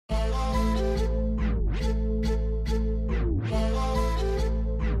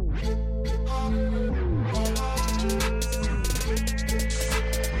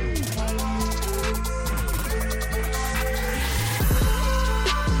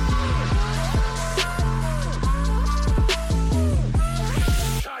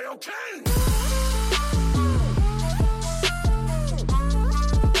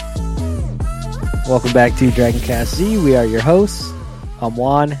Welcome back to Dragoncast Z. We are your hosts. I'm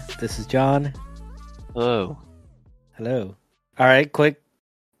Juan. This is John. Hello. Hello. All right, quick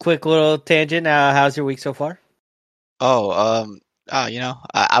little tangent. How's your week so far? I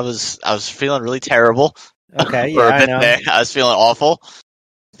was feeling really terrible. Okay, For yeah, a I bit know. there. I was feeling awful.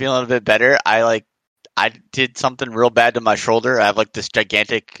 Feeling a bit better. I did something real bad to my shoulder. I have like this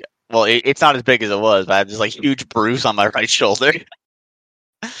gigantic. Well, it's not as big as it was, but I have this like huge bruise on my right shoulder.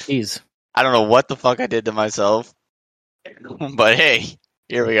 Jeez. I don't know what the fuck I did to myself, but hey,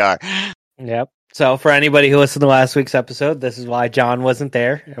 here we are. Yep. So for anybody who listened to last week's episode, this is why John wasn't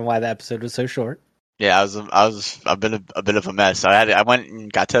there and why the episode was so short. Yeah, I've been a bit of a mess. I went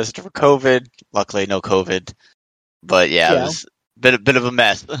and got tested for COVID. Luckily, no COVID. But yeah, it was a bit of a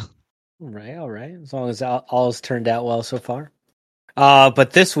mess. All right. As long as all has turned out well so far.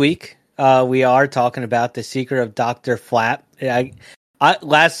 But this week, we are talking about the secret of Dr. Flappe.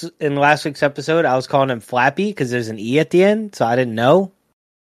 In last week's episode, I was calling him Flappy because there's an E at the end, so I didn't know.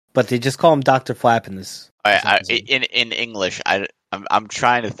 But they just call him Dr. Flappe in this. In English, I'm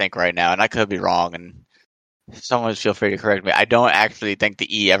trying to think right now, and I could be wrong, and someone feel free to correct me. I don't actually think the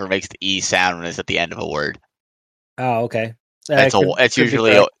E ever makes the E sound when it's at the end of a word. Oh, okay. That's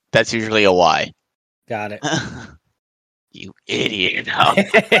usually a Y. Got it. You idiot.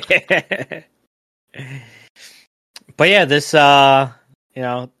 But yeah, this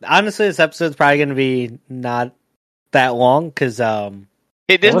honestly, this episode's probably going to be not that long because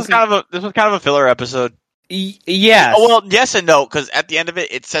this was kind of a filler episode. Yes. Oh, well, yes and no, because at the end of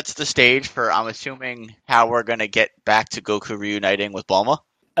it sets the stage for, I'm assuming, how we're going to get back to Goku reuniting with Bulma.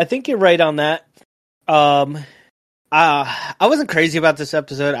 I think you're right on that. I wasn't crazy about this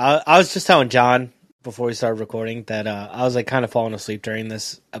episode. I was just telling John before we started recording that I was like kind of falling asleep during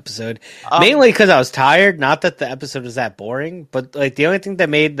this episode, mainly because I was tired. Not that the episode was that boring, but like the only thing that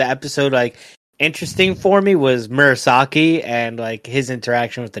made the episode like interesting for me was Murasaki and like his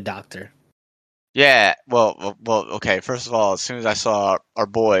interaction with the doctor. Yeah, well, okay. First of all, as soon as I saw our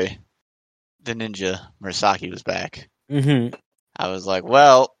boy, the ninja Murasaki, was back, I was like,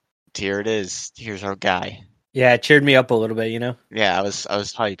 "Well, here it is. Here's our guy." Yeah, it cheered me up a little bit, you know. Yeah, I was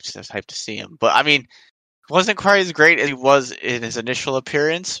hyped. I was hyped to see him, but I mean, wasn't quite as great as he was in his initial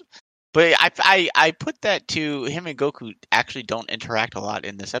appearance. But I put that to him and Goku actually don't interact a lot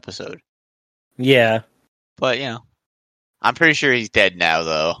in this episode. Yeah, but you know, I'm pretty sure he's dead now,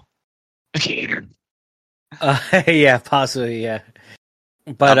 though. Yeah, possibly, yeah.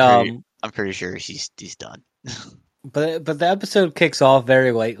 But I'm pretty sure he's done. but the episode kicks off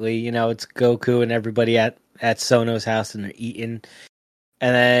very lightly. You know, it's Goku and everybody at Sono's house and they're eating,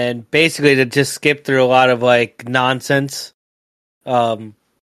 and then basically to just skip through a lot of like nonsense.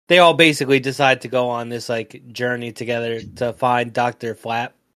 They all basically decide to go on this like journey together to find Dr.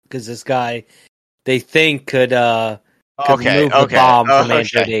 Flappe because this guy they think could remove the bomb from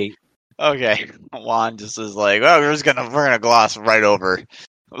Android 8. Okay, Juan just is like, well, we're gonna gloss right over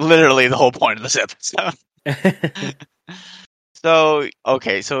literally the whole point of this episode. So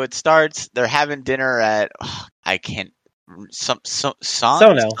it starts. They're having dinner at Sono.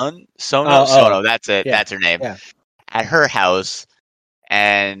 That's it. Yeah. That's her name. Yeah. At her house,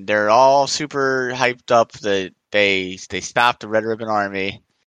 and they're all super hyped up that they stopped the Red Ribbon Army,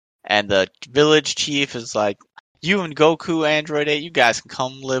 and the village chief is like, "You and Goku, Android 8, you guys can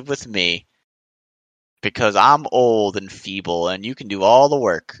come live with me because I'm old and feeble, and you can do all the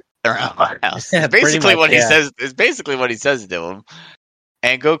work around my house." It's basically what he says. It's basically what he says to him.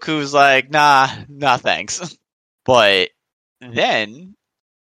 And Goku's like, nah, thanks. But then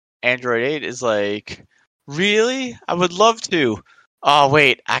Android 8 is like, really? I would love to. Oh,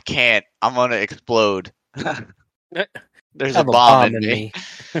 wait, I can't. I'm going to explode. There's a bomb in me.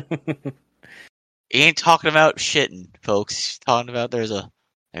 He ain't talking about shitting, folks. He's talking about there's a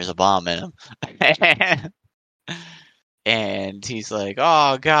bomb in him. And he's like,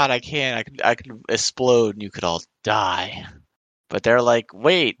 oh, God, I can't. I can explode and you could all die. But they're like,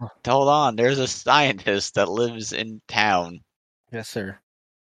 wait, hold on. There's a scientist that lives in town. Yes, sir.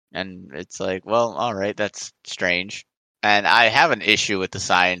 And it's like, well, all right, that's strange. And I have an issue with the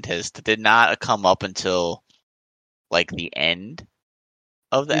scientist. It did not come up until, like, the end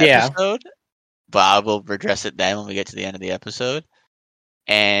of the episode. But I will address it then when we get to the end of the episode.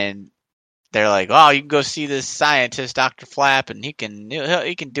 And they're like, oh, you can go see this scientist, Dr. Flappe, and he can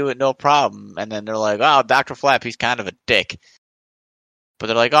do it no problem. And then they're like, oh, Dr. Flappe, he's kind of a dick. But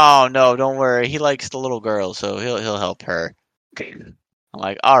they're like, oh, no, don't worry. He likes the little girl, so he'll help her. I'm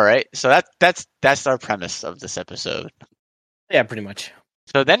like, all right. So that's our premise of this episode. Yeah, pretty much.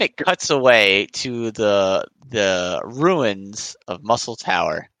 So then it cuts away to the ruins of Muscle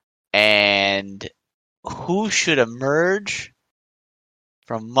Tower. And who should emerge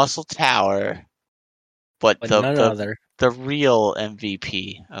from Muscle Tower, but But none other the real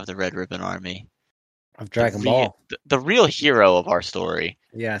MVP of the Red Ribbon Army, of Dragon Ball. the real hero of our story,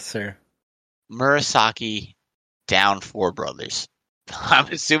 Yes, sir. Murasaki down 4 brothers. I'm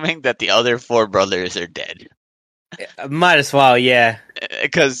assuming that the other 4 brothers are dead. Might as well, yeah.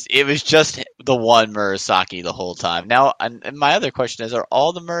 Because it was just the one Murasaki the whole time. Now, and my other question is, are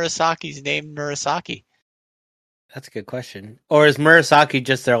all the Murasakis named Murasaki? That's a good question. Or is Murasaki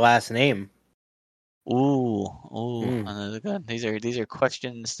just their last name? Ooh. These are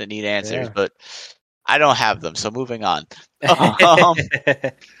questions that need answers, but I don't have them, so moving on.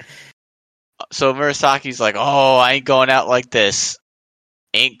 So Murasaki's like, oh, I ain't going out like this.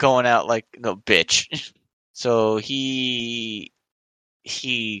 Ain't going out like no bitch. So he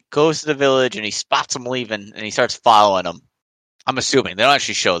goes to the village and he spots them leaving and he starts following them. I'm assuming they don't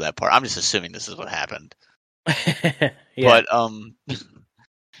actually show that part. I'm just assuming this is what happened. Yeah.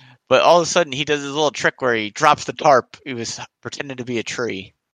 But all of a sudden he does this little trick where he drops the tarp. He was pretending to be a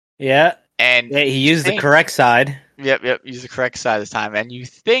tree. Yeah. And he used the correct side. Yep, use the correct side this time. And you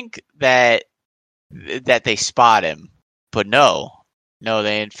think that they spot him, but no,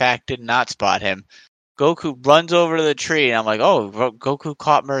 they in fact did not spot him. Goku runs over to the tree, and I'm like, oh, Goku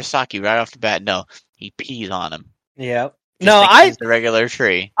caught Murasaki right off the bat. No, he pees on him. Yep. It's the regular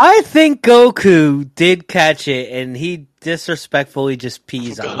tree. I think Goku did catch it, and he disrespectfully just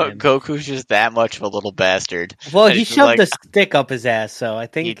pees on him. Goku's just that much of a little bastard. Well, he shoved a stick up his ass, so I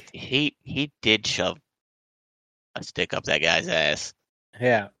think he did shove a stick up that guy's ass.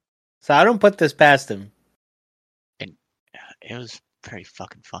 Yeah. So I don't put this past him. And it was pretty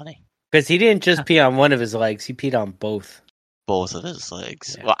fucking funny. Because he didn't just pee on one of his legs; he peed on both. Both of his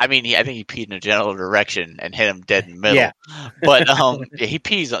legs. Yeah. Well, I mean, I think he peed in a general direction and hit him dead in the middle. Yeah. But he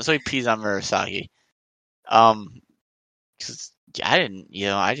pees on Murasaki. Because I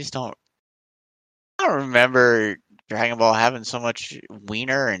don't remember Dragon Ball having so much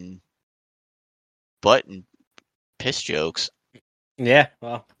wiener and butt and piss jokes. Yeah,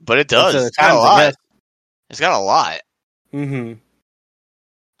 well, but it does. It's got a lot. It's got a lot. Mm-hmm.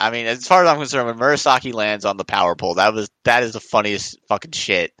 I mean, as far as I'm concerned, when Murasaki lands on the power pole, that is the funniest fucking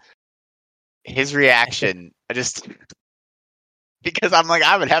shit. His reaction, because I'm like,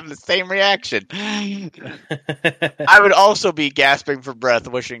 I would have the same reaction. I would also be gasping for breath,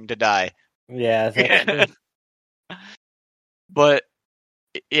 wishing to die. Yeah. But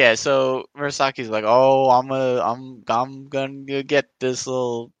yeah, so Murasaki's like, oh, I'm gonna get this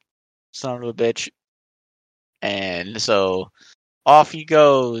little son of a bitch, and so off he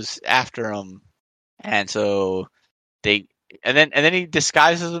goes after him, and so and then he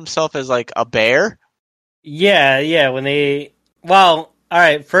disguises himself as like a bear. Yeah. All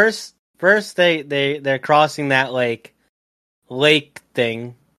right. First they're crossing that lake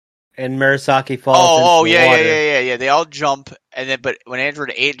thing, and Murasaki falls into the water. Yeah. They all jump, and then but when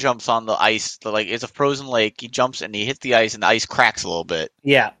Android 8 jumps on the ice, it's a frozen lake. He jumps and he hits the ice, and the ice cracks a little bit.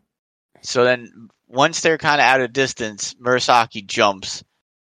 Yeah. So then, once they're kind of out of distance, Murasaki jumps,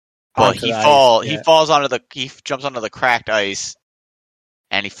 but he jumps onto the cracked ice,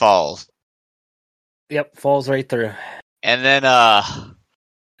 and he falls. Yep, falls right through. And then, and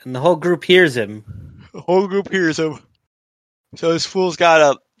the whole group hears him. So this fool's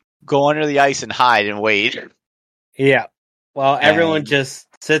gotta go under the ice and hide and wait. Yeah. Well, everyone just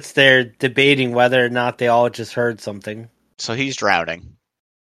sits there debating whether or not they all just heard something. So he's drowning.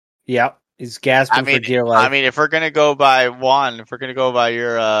 Yep. He's gasping for dear life. I mean, if we're going to go by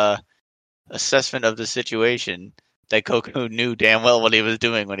your assessment of the situation, that Goku knew damn well what he was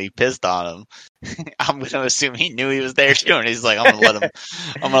doing when he pissed on him. I'm going to assume he knew he was there too, and he's like, I'm going to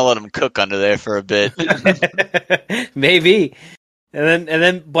let him cook under there for a bit. Maybe.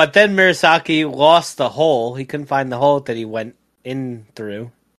 But then Murasaki lost the hole. He couldn't find the hole that he went in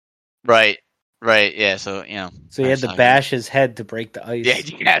through. Right, yeah. So So he had to bash his head to break the ice.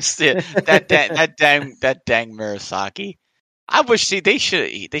 Yes. That dang Murasaki. I wish they should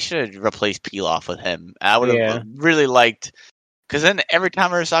have replaced Pilaf with him. I would have really liked, because then every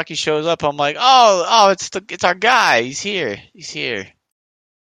time Murasaki shows up, I'm like, oh, it's our guy. He's here.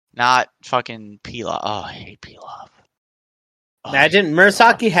 Not fucking Pilaf. Oh, I hate Pilaf. Imagine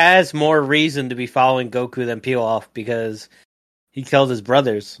Murasaki has more reason to be following Goku than Pilaf because he killed his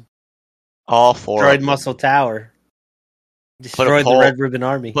brothers. All 4. Destroyed Muscle Tower. Destroyed the Red Ribbon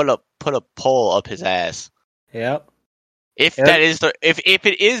Army. Put a pole up his ass. Yep. If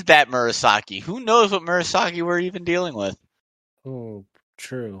it is that Murasaki, who knows what Murasaki we're even dealing with? Oh,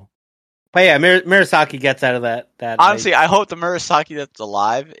 true. But yeah, Murasaki gets out of that. Honestly, I hope the Murasaki that's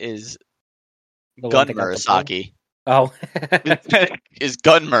alive is The one Gun that got the ball. Murasaki. Oh. Is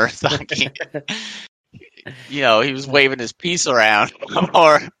Gun Murasaki. He was waving his piece around,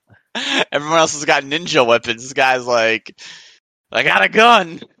 or everyone else has got ninja weapons. This guy's like, I got a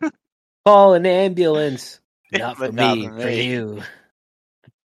gun. Call an ambulance. Not for But not me, for for me. you.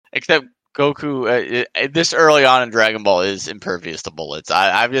 Except Goku, this early on in Dragon Ball is impervious to bullets.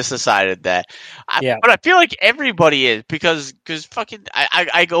 I've just decided that. But I feel like everybody is because fucking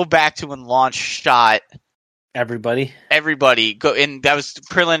I go back to when Launch shot everybody. And that was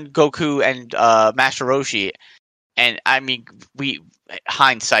Krillin, Goku, and Master Roshi. And I mean,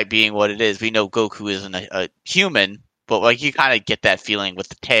 hindsight being what it is, we know Goku isn't a human, but like you kind of get that feeling with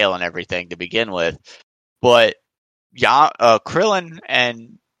the tail and everything to begin with. But Krillin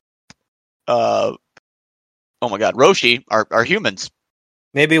and Roshi are humans.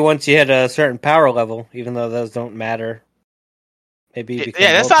 Maybe once you hit a certain power level, even though those don't matter. Maybe you become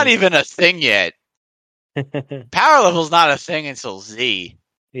that's not even a thing yet. Power level's not a thing until Z.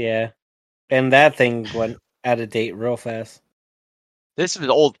 Yeah. And that thing went out of date real fast. This is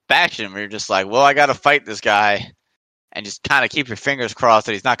old fashioned. Where you're just like, well, I got to fight this guy, and just kind of keep your fingers crossed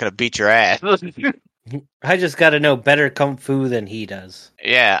that he's not going to beat your ass. I just got to know better kung fu than he does.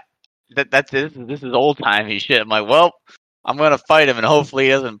 Yeah, this is old timey shit. I'm like, well, I'm going to fight him, and hopefully he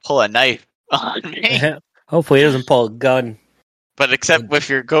doesn't pull a knife on me. Hopefully he doesn't pull a gun. But except with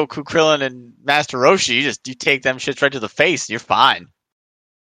your Goku, Krillin, and Master Roshi, you take them shits right to the face, and you're fine.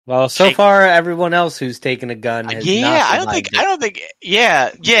 Well, so far everyone else who's taken a gun has not survived I don't think.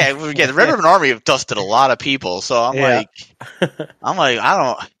 The Red Ribbon Army have dusted a lot of people, so I'm like, and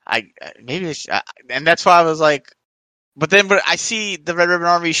that's why I was like, but I see the Red Ribbon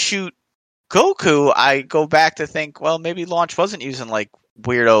Army shoot Goku, I go back to think, well, maybe Launch wasn't using like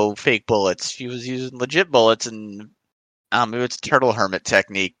weirdo fake bullets. She was using legit bullets, and maybe it's turtle hermit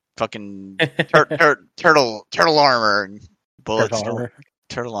technique, fucking turtle armor and bullets.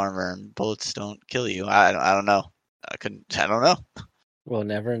 Turtle armor and bullets don't kill you. I don't know. I don't know. We'll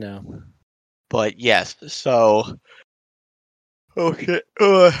never know. But yes, so okay.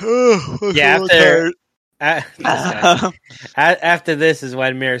 After this is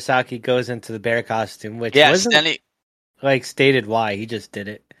when Murasaki goes into the bear costume, which wasn't like stated why. He just did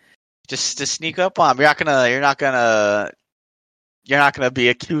it. Just to sneak up on him. You're not gonna be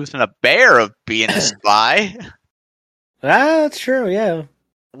accusing a bear of being a spy. That's true, yeah.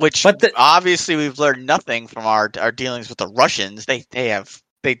 Obviously we've learned nothing from our dealings with the Russians. They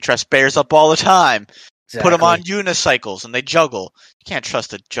dress bears up all the time. Exactly. Put them on unicycles and they juggle. You can't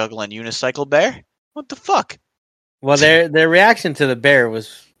trust a juggling unicycle bear. What the fuck? Well, their reaction to the bear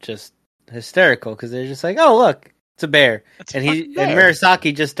was just hysterical because they're just like, "Oh, look, it's a bear," and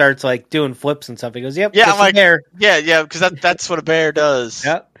Murasaki just starts like doing flips and stuff. He goes, "Yep, yeah, I'm like, bear." Yeah, because that's what a bear does.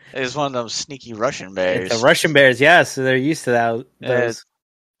 Yep, it's one of those sneaky Russian bears. It's a Russian bears, yeah. So they're used to that.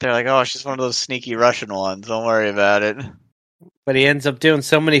 They're like, oh, she's one of those sneaky Russian ones. Don't worry about it. But he ends up doing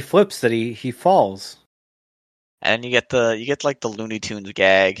so many flips that he falls. And you get like the Looney Tunes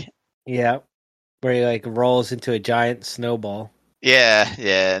gag. Yeah, where he like rolls into a giant snowball. Yeah,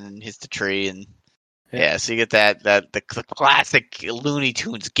 and hits the tree, and so you get the classic Looney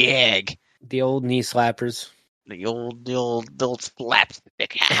Tunes gag. The old knee slappers. The old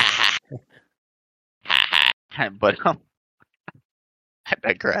slapstick. But I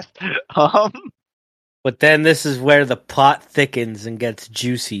digress. But then this is where the plot thickens and gets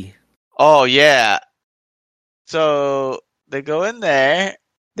juicy. Oh yeah. So they go in there,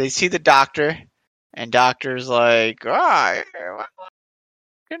 they see the doctor, and doctor's like, I'm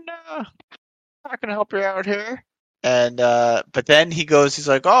not gonna help you out here. And but then he's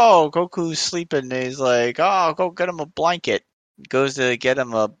like, oh, Goku's sleeping. And he's like, oh, go get him a blanket. Goes to get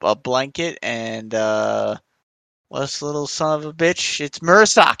him a blanket, and this little son of a bitch, it's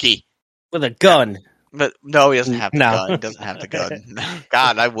Murasaki with a gun. But no, he doesn't have the gun. He doesn't have the gun.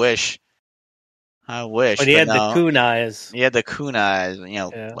 God, I wish. But he had the kunais. He had the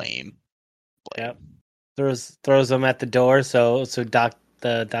kunais. Lame. Yep. Throws them at the door so Dr.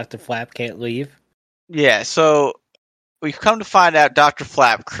 Flappe can't leave. Yeah, so we've come to find out Dr.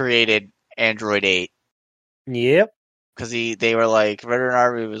 Flappe created Android 8. Yep. Because they were like, Red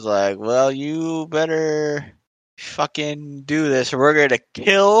Army was like, well, you better fucking do this or we're going to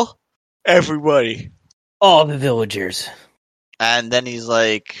kill everybody. All the villagers. And then he's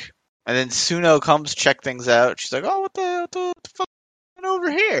like, and then Suno comes check things out. She's like, oh, what the fuck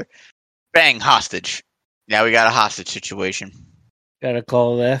over here? Bang, hostage. Now we got a hostage situation. Gotta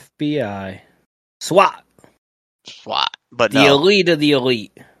call the FBI. SWAT. But the elite of the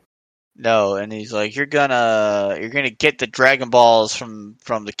elite. No, and he's like, you're gonna get the Dragon Balls from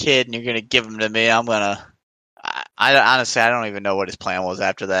the kid, and you're gonna give them to me. I honestly, I don't even know what his plan was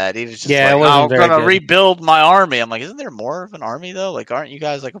after that. He was just Yeah, it like, wasn't I'm very gonna good. rebuild my army. I'm like, isn't there more of an army though? Like, aren't you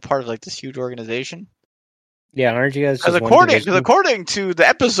guys like a part of like this huge organization? Yeah, aren't you guys Because just one division? according to the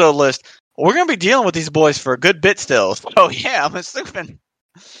episode list, we're gonna be dealing with these boys for a good bit still. So yeah, I'm assuming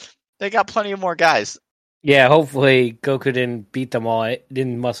they got plenty of more guys. Yeah, hopefully Goku didn't beat them all.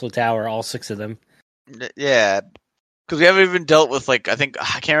 Didn't muscle tower all 6 of them. Yeah, because we haven't even dealt with like I can't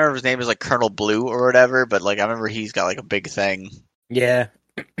remember his name is like Colonel Blue or whatever, but like I remember he's got like a big thing. Yeah.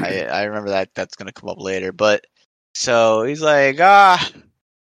 I remember that's gonna come up later. But so he's like,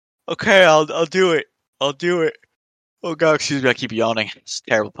 okay, I'll do it. I'll do it. Oh god, excuse me, I keep yawning. It's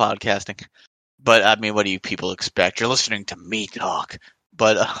terrible podcasting. But I mean, what do you people expect? You're listening to me talk.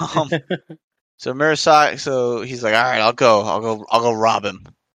 But so Murasaki, so he's like, all right, I'll go rob him.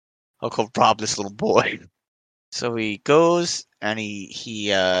 I'll go rob this little boy. So he goes and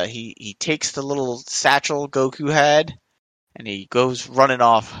he takes the little satchel Goku had and he goes running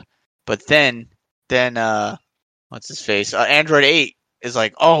off. But then what's his face? Android 8 is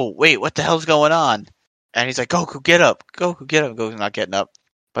like, "Oh, wait, what the hell's going on?" And he's like, "Goku, get up. Goku, get up." Goku's not getting up.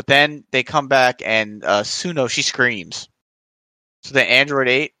 But then they come back and Suno, she screams. So the Android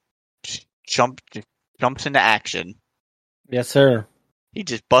 8 jumps into action. Yes, sir. He's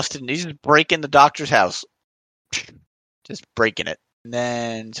just breaking the doctor's house. Just breaking it. And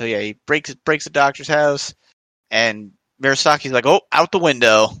then, so yeah, he breaks the doctor's house, and Murasaki's like, "Oh, out the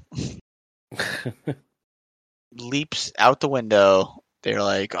window!" Leaps out the window. They're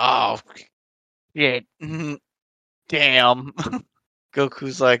like, "Oh, shit, damn!"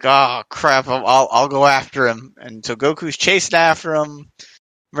 Goku's like, "Oh crap, I'll go after him." And so Goku's chasing after him.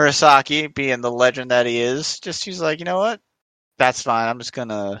 Murasaki, being the legend that he is, he's like, you know what? That's fine. I'm just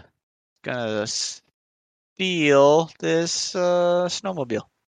gonna steal this snowmobile.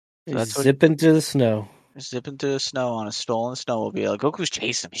 So that's what Zip into the snow. zip into the snow on a stolen snowmobile. Goku's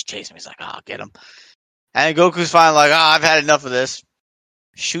chasing him. He's chasing him. He's like, oh, I'll get him. And Goku's finally like, oh, I've had enough of this.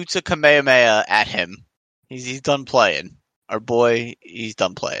 Shoots a Kamehameha at him. He's done playing. Our boy, he's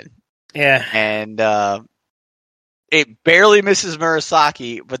done playing. Yeah. And it barely misses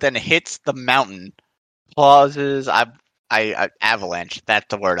Murasaki, but then hits the mountain. Pauses. I avalanche. That's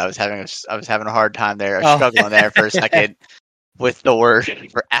the word. I was having a hard time there, struggling there for a second with the word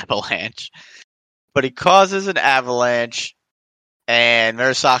for avalanche. But he causes an avalanche, and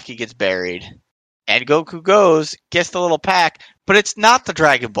Murasaki gets buried. And Goku gets the little pack, but it's not the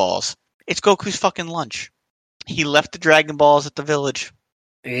Dragon Balls. It's Goku's fucking lunch. He left the Dragon Balls at the village.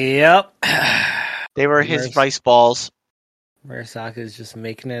 Yep. They were his rice balls. Murasaki's just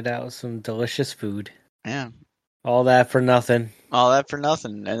making it out with some delicious food. Yeah. All that for nothing. All that for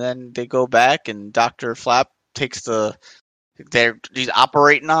nothing. And then they go back, and Dr. Flappe takes he's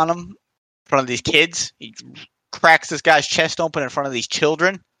operating on him in front of these kids. He cracks this guy's chest open in front of these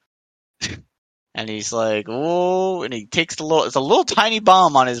children. And he's like, oh, and he takes it's a little tiny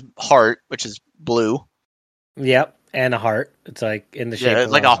bomb on his heart, which is blue. Yep, and a heart. It's like in the shape of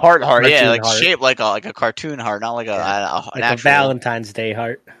like a heart, yeah, like heart. Shaped like a cartoon heart, not like an actual Valentine's Day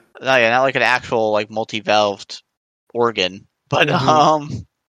heart. No, yeah, not like an actual like multi-valved organ. But and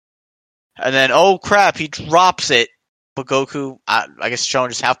then oh crap, he drops it. But Goku, I guess showing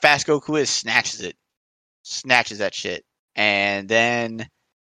just how fast Goku is, snatches that shit, and then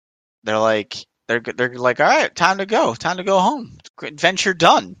they're like, all right, time to go home, adventure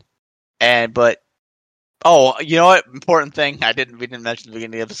done. But oh, you know what? Important thing we didn't mention at the beginning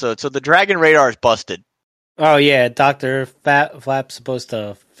of the episode. So the Dragon Radar is busted. Oh yeah, Dr. Flap's supposed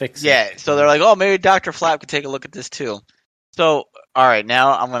to fix it. Yeah, so they're like, oh, maybe Dr. Flappe could take a look at this too. So all right,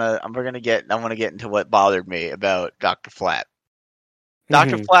 now I'm gonna get into what bothered me about Dr. Flappe.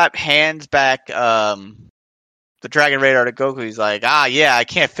 Dr. Flappe hands back the Dragon Radar to Goku. He's like, yeah, I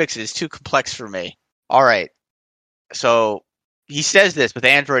can't fix it. It's too complex for me. All right. So he says this with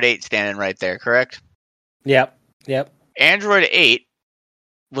Android 8 standing right there, correct? Yep. Android 8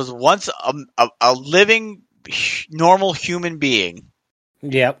 was once a living, normal human being.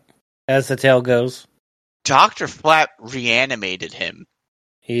 Yep. As the tale goes. Dr. Flappe reanimated him.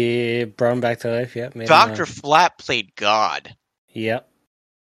 He brought him back to life, yep. Dr. Flappe played God. Yep.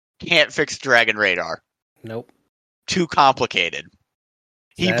 Can't fix Dragon Radar. Nope. Too complicated.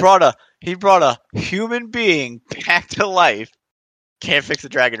 He brought a human being back to life. Can't fix the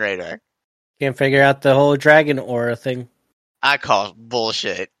Dragon Radar. Can't figure out the whole dragon aura thing. I call it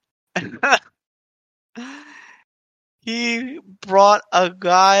bullshit. He brought a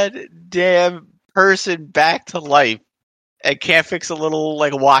goddamn person back to life and can't fix a little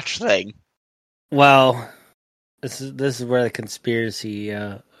like watch thing. Well, this is where a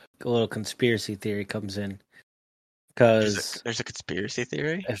little conspiracy theory comes in. Because There's a conspiracy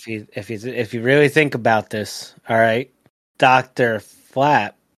theory. if you really think about this, all right, Dr.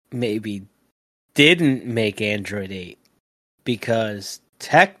 Flappe maybe didn't make Android 8 because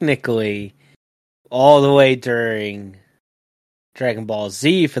technically all the way during Dragon Ball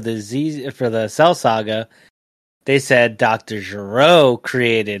Z for the Cell Saga, they said Dr. Gero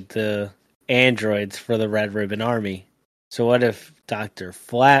created the androids for the Red Ribbon Army. So what if Dr.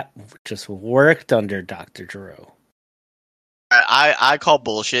 Flappe just worked under Dr. Gero? I call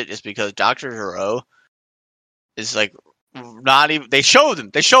bullshit just because Dr. Gero is like not even. They show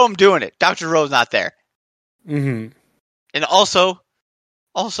him doing it. Dr. Gero's not there. Mm-hmm. And also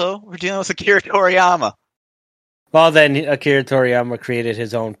we're dealing with Akira Toriyama. Well, then Akira Toriyama created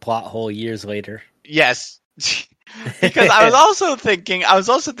his own plot hole years later. Yes. Because I was also thinking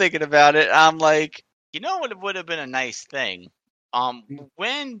about it. I'm like, you know what would have been a nice thing?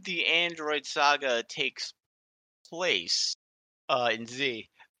 When the Android Saga takes place in Z,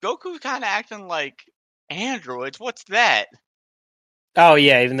 Goku's kind of acting like androids. What's that? Oh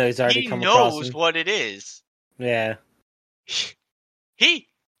yeah, even though he's already He come across knows him. what it is. Yeah. He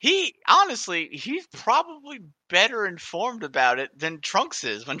honestly, he's probably better informed about it than Trunks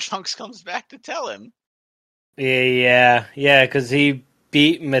is when Trunks comes back to tell him. Yeah, because he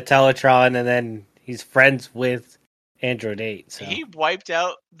beat Metallitron and then he's friends with Android 8. So He wiped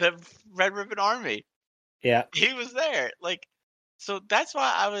out the Red Ribbon Army. yeah, He was there. Like, so that's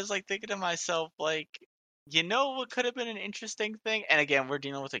why I was like thinking to myself, like, you know what could have been an interesting thing? And again, we're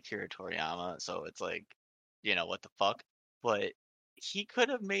dealing with Akira Toriyama, so it's like, what the fuck? But he could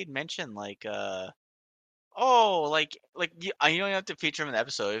have made mention like, oh, like you don't have to feature him in the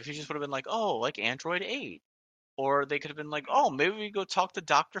episode. If he just would have been like, oh, like Android 8. Or they could have been like, oh, maybe we go talk to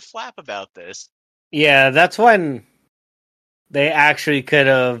Dr. Flappe about this. yeah, that's when they actually could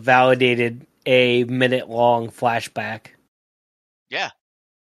have validated a minute-long flashback. Yeah,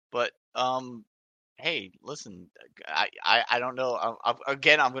 but hey, listen, I don't know.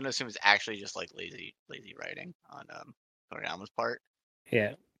 Again, I'm gonna assume it's actually just like lazy writing on Toriyama's part.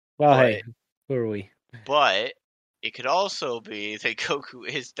 Yeah. Well, But hey, who are we? but it could also be that Goku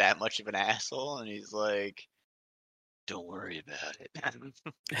is that much of an asshole, and he's like, don't worry about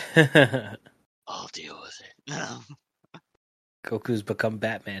it. I'll deal with it. Goku's become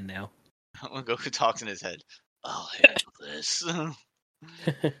Batman now. When Goku talks in his head, I'll handle this.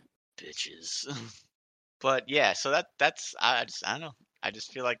 Bitches. But yeah, so that's I don't know. I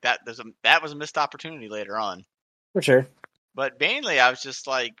just feel like that was a missed opportunity later on. For sure. But mainly I was just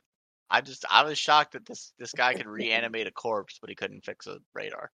like I was shocked that this guy could reanimate a corpse, but he couldn't fix a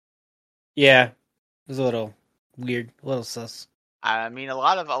radar. Yeah. It was a little weird, a little sus. I mean, a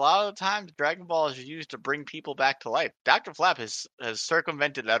lot of the times Dragon Ball is used to bring people back to life. Dr. Flappe has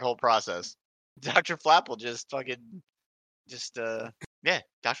circumvented that whole process. Dr. Flappe will just fucking yeah,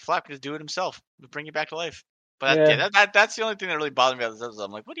 Dr. Flappe can just do it himself. Bring you back to life. But that's the only thing that really bothered me about this episode.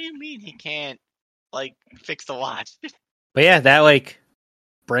 I'm like, what do you mean he can't like fix the watch? But yeah, that like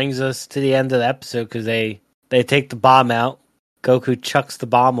brings us to the end of the episode because they take the bomb out. Goku chucks the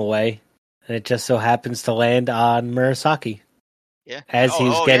bomb away, and it just so happens to land on Murasaki. Yeah, as he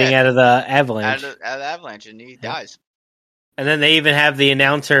was getting out of the avalanche. Out of the avalanche, and he dies. And then they even have the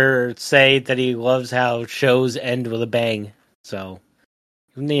announcer say that he loves how shows end with a bang. So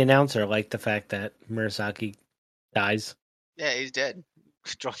even the announcer liked the fact that Murasaki dies. Yeah, he's dead.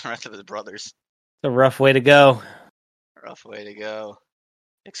 Drunk the rest of his brothers. It's a rough way to go. Rough way to go.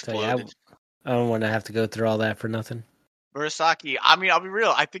 Exploded. So, I don't want to have to go through all that for nothing. Murasaki, I mean, I'll be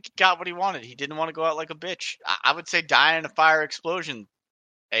real. I think he got what he wanted. He didn't want to go out like a bitch. I would say die in a fire explosion.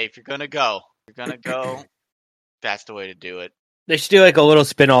 Hey, if you're going to go, that's the way to do it. They should do like a little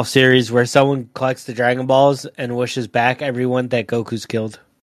spin-off series where someone collects the Dragon Balls and wishes back everyone that Goku's killed.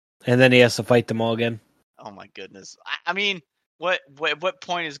 And then he has to fight them all again. Oh my goodness. I mean, what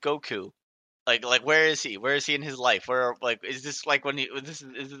point is Goku? Like where is he? Where is he in his life? Where is this like when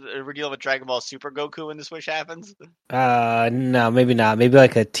we're dealing with Dragon Ball Super Goku when this wish happens? No, maybe not. Maybe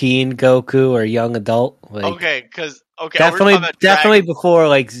like a teen Goku or young adult. Like, definitely before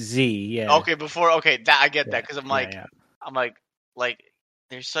like Z. Yeah. Okay, before that I get that because I'm like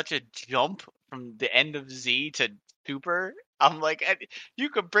there's such a jump from the end of Z to Super. I'm like, you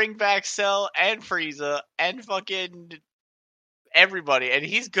could bring back Cell and Frieza and fucking everybody, and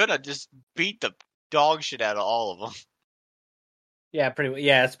he's gonna just beat the dog shit out of all of them. Yeah, pretty.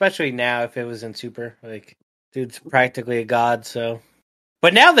 Yeah, especially now if it was in Super, like, dude's practically a god. So,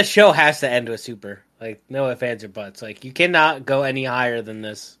 but now the show has to end with Super. Like, no ifs, ands, or buts. Like, you cannot go any higher than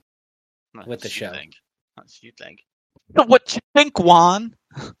this with the show. That's you think. What you think, Juan?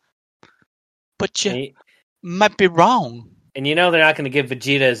 But you might be wrong. And you know they're not going to give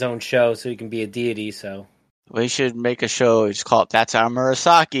Vegeta his own show so he can be a deity, so... We should make a show, it's called That's Our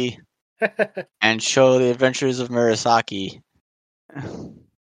Murasaki. And show the adventures of Murasaki.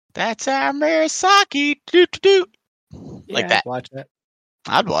 That's our Murasaki. Do. Yeah, like that. I'd watch that.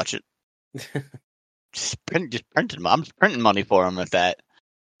 I'd watch it. just printing. I'm printing money for him with that.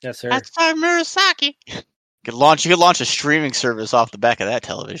 Yes, sir. That's our Murasaki. You could launch a streaming service off the back of that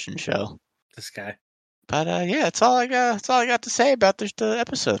television show. This guy. But yeah, that's all I got. That's all I got to say about the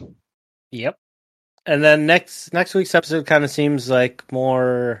episode. Yep. And then next week's episode kind of seems like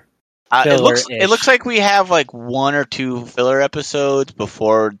more. It looks like we have like 1 or 2 filler episodes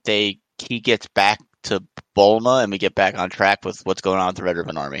before he gets back to Bulma and we get back on track with what's going on with the Red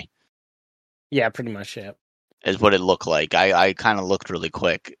Ribbon Army. Yeah, pretty much. Yeah, is what it looked like. I kind of looked really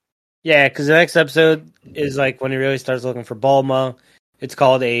quick. Yeah, because the next episode is like when he really starts looking for Bulma. It's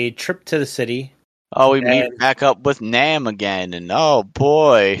called A Trip to the City. Oh, we meet back up with Nam again, and oh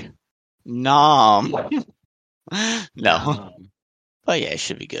boy, Nam. No. But yeah, it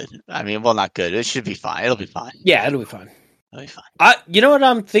should be good. I mean, well, not good. It should be fine. It'll be fine. Yeah, it'll be fine. It'll be fine. You know what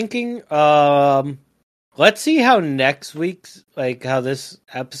I'm thinking? Let's see how next week's, like, how this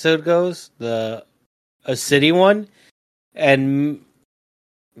episode goes. A city one. And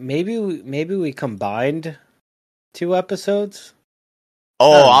maybe we combined 2 episodes.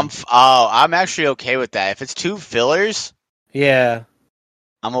 I'm actually okay with that. If it's 2 fillers, yeah,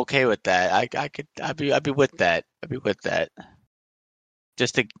 I'm okay with that. I'd be with that. I'd be with that.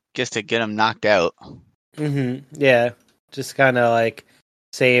 Just to get them knocked out. Yeah, just kind of like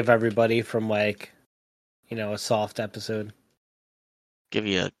save everybody from like, a soft episode. Give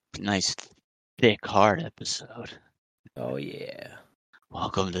you a nice thick hard episode. Oh yeah.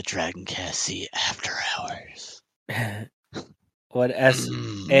 Welcome to Dragon Cast C After Hours. What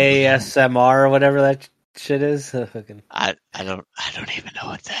ASMR or whatever that shit is? I don't even know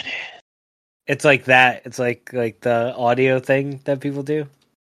what that is. It's like that. It's like the audio thing that people do.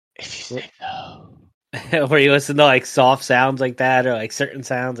 If you say so. Where you listen to like soft sounds like that or like certain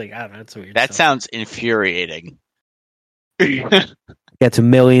sounds, like I don't know, it's weird. That sounds infuriating. Gets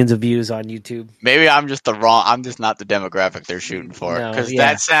millions of views on YouTube. Maybe I'm just not the demographic they're shooting for. Because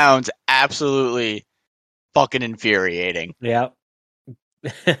that sounds absolutely fucking infuriating. Yeah.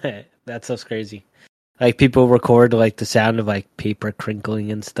 That's so crazy. Like people record like the sound of like paper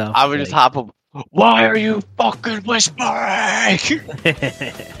crinkling and stuff. I would just hop up. Why are you fucking whispering?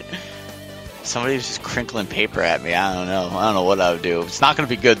 Somebody's just crinkling paper at me. I don't know what I would do. It's not going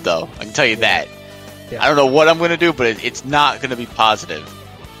to be good though. I can tell you that. Yeah. I don't know what I'm going to do, but it's not going to be positive.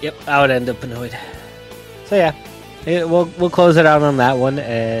 Yep, I would end up annoyed. So yeah, we'll close it out on that one,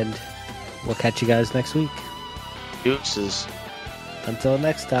 and we'll catch you guys next week. Deuces. Until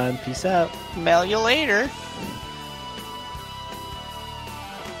next time, peace out. Mail you later.